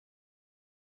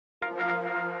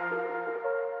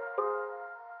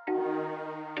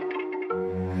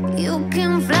You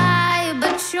can fly,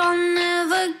 but you'll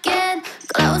never get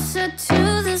closer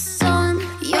to the sun.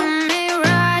 You may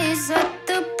rise at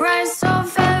the price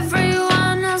of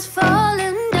everyone else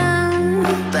falling down,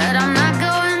 but I'm not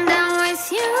going down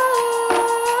with you.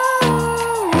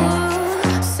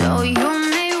 So you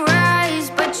may rise,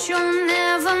 but you'll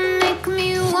never make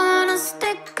me wanna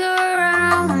stick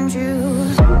around you.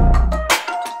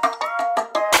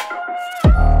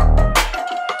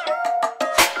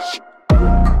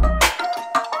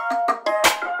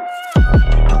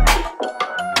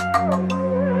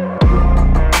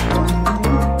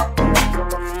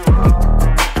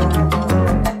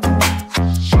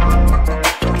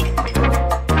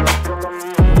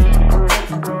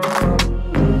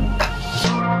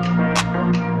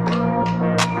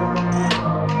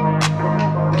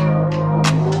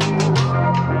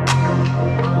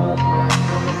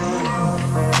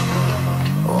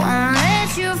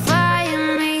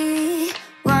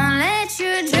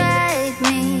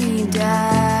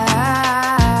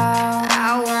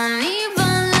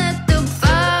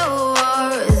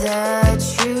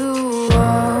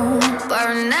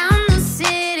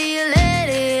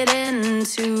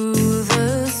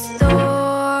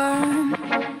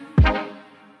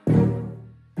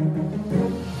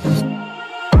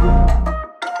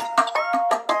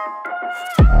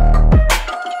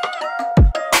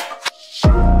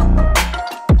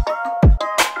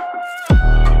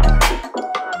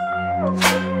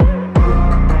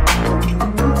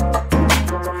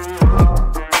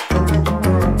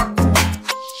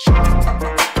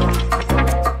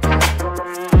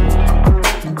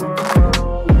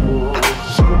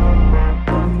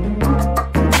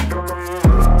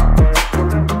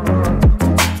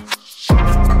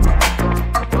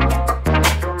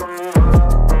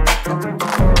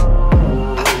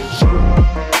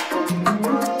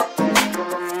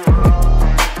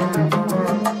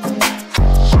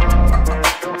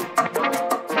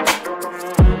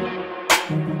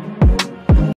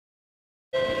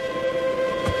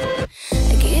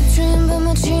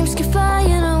 Dreams keep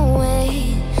flying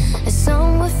away. As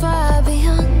somewhere far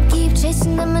beyond, keep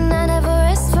chasing them and I never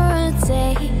rest for a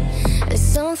day. There's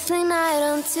something I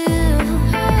don't do.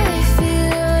 I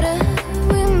feel the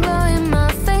wind blowing my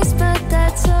face, but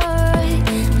that's alright.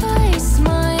 I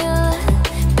smile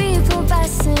at people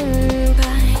passing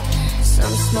by.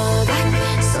 Some smile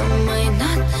back, some might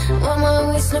not. I'm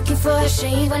always looking for a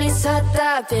shade when it's hot.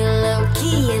 I've been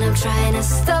low-key and I'm trying to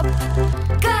stop.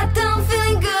 God, I'm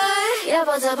feeling good. Yeah,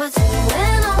 but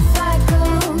when off I go.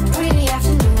 Pretty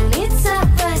afternoon, it's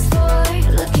 4:30.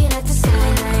 Looking at the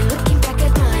skyline, looking back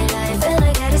at my life, and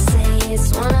I gotta say it's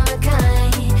one of a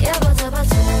kind. Yeah, but when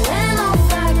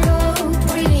off I go.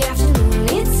 Pretty afternoon,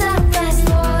 it's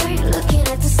 4:30. Looking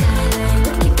at the skyline,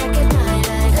 looking back at my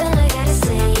life, and I gotta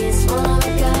say it's one of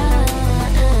a kind.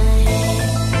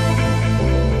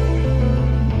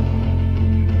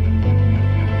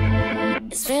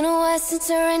 It's been a while since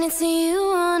I ran into you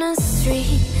on a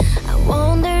street. I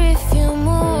wonder if you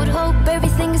moved. Hope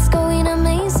everything is going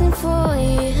amazing for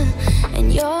you,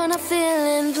 and you're not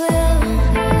feeling blue.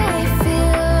 I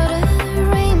feel the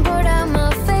rain pour down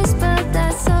my face, but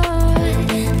that's alright.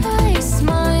 I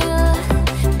smile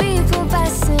at people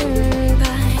passing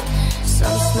by.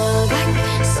 Some smile back,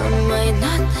 some might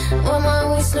not. I'm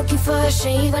always looking for a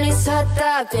shade when it's hot.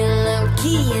 I've been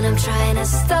low-key and I'm trying to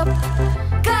stop.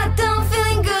 God, I'm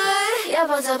feeling good. Yeah,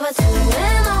 but